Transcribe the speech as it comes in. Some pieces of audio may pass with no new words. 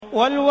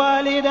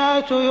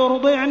والوالدات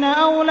يرضعن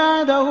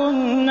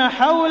أولادهن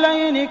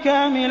حولين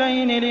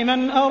كاملين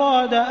لمن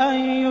أراد أن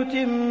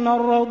يتم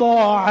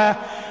الرضاعة،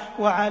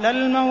 وعلى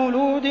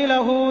المولود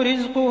له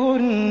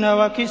رزقهن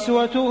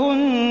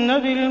وكسوتهن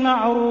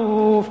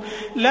بالمعروف،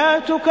 لا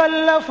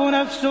تكلف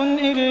نفس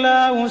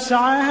إلا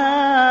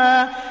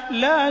وسعها،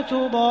 لا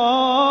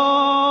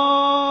تضار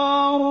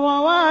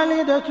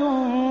والدة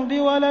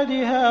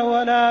بولدها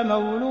ولا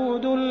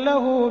مولود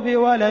له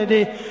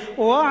بولده،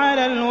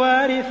 وعلى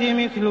الوارث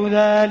مثل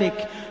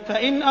ذلك،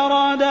 فإن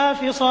أرادا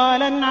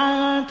فصالا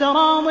عن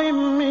تراض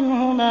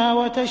منهما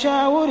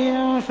وتشاور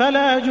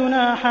فلا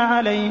جناح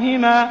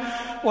عليهما،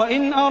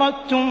 وإن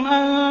أردتم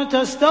أن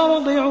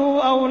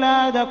تسترضعوا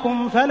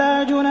أولادكم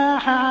فلا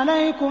جناح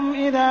عليكم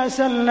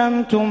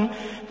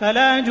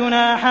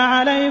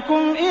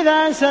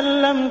إذا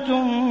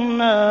سلمتم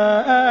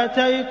ما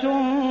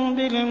آتيتم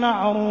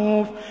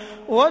بالمعروف،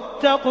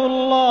 واتقوا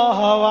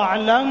الله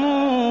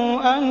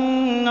واعلموا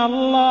أن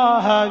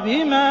الله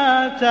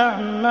بما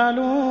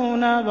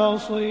تعملون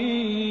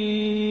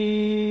بصير.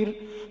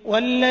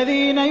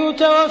 والذين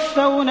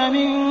يتوفون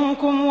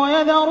منكم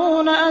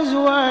ويذرون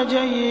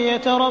أزواجا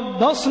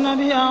يتربصن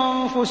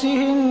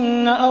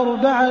بأنفسهن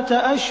 4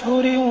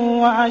 أشهر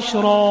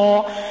و10،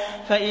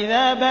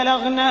 فإذا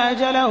بلغن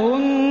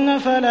أجلهن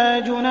فلا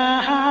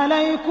جناح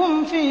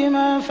عليكم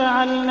فيما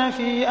فعلن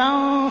في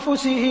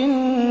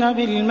أنفسهن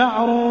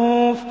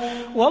بالمعروف،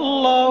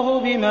 والله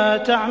بما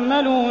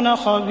تعملون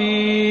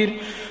خبير.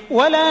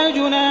 ولا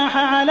جناح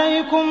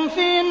عليكم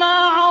فيما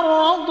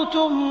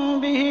عرضتم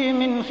به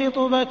من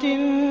خطبة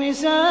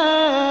النساء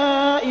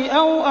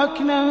أو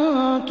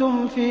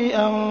أكننتم في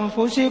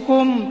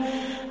أنفسكم،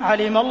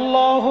 علم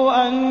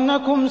الله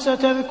أنكم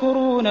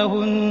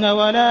ستذكرونهن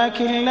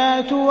ولكن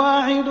لا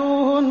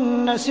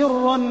تواعدوهن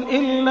سرا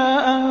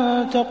إلا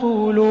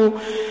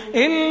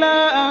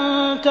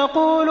أن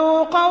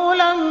تقولوا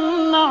قولا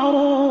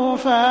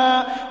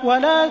معروفا،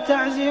 ولا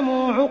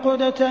تعزموا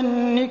عقدة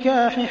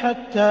النكاح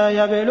حتى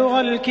يبلغ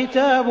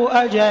الكتاب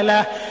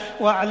أجله،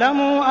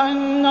 واعلموا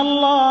أن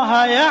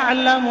الله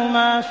يعلم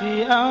ما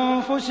في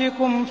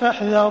أنفسكم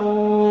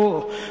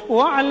فاحذروه،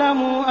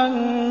 واعلموا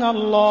أن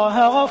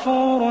الله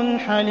غفور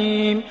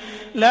حليم.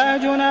 لا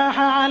جناح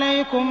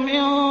عليكم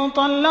إن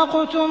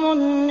طلقتم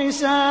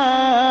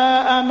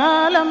النساء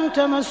ما لم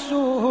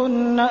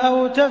تمسوهن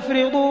أو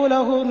تفرضوا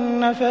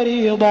لهن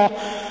فريضة،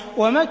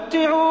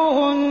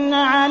 ومتعوهن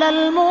على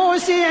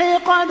الموسع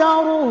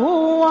قدره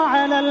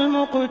وعلى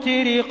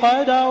المقتر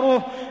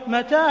قدره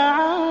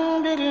متاعا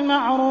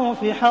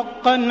بالمعروف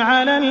حقا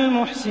على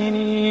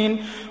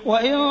المحسنين.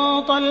 وإن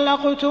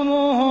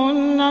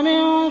طلقتموهن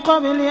من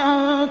قبل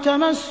أن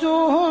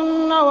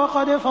تمسوهن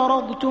وقد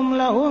فرضتم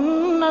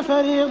لهن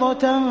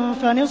فريضة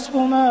فنصف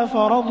ما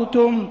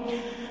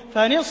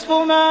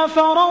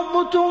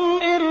فرضتم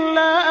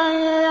إلا أن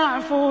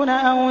يعفون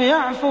أو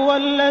يعفو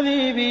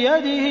الذي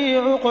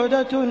بيده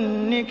عقدة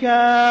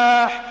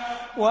النكاح،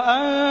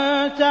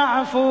 وأن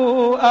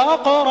تعفوا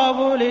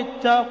أقرب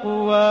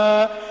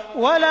للتقوى،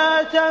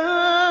 ولا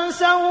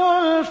تنسوا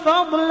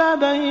الفضل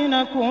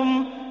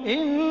بينكم،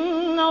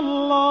 إن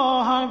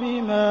الله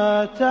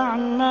بما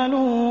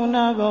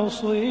تعملون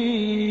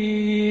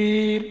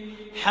بصير.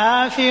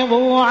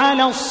 حافظوا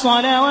على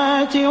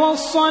الصلوات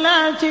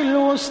والصلاة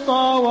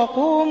الوسطى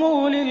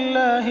وقوموا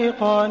لله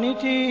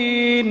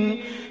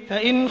قانتين،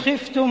 فإن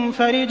خفتم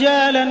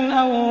فرجالا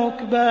أو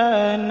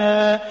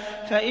ركبانا،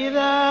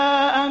 فإذا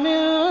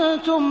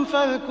أمنتم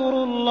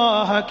فاذكروا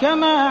الله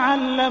كما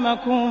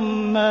علمكم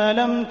ما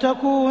لم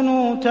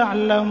تكونوا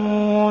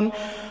تعلمون.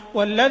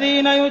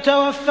 والذين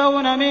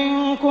يتوفون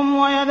منكم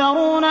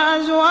ويذرون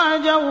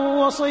أزواجا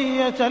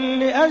وصية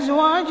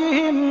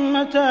لأزواجهم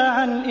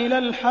متاعا إلى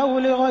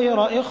الحول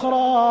غير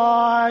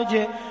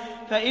إخراج،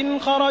 فإن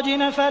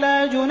خرجن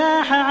فلا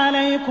جناح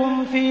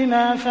عليكم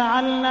فيما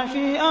فعلن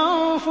في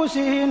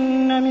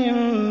أنفسهن من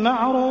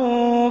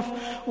معروف،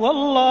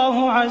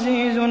 والله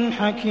عزيز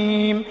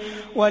حكيم.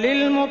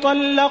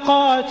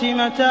 وللمطلقات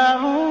متاع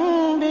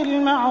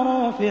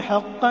بالمعروف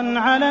حقا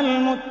على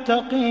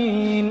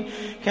المتقين،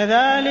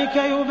 كذلك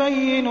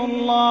يبين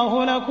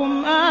الله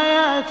لكم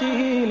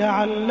آياته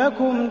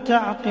لعلكم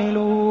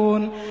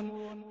تعقلون.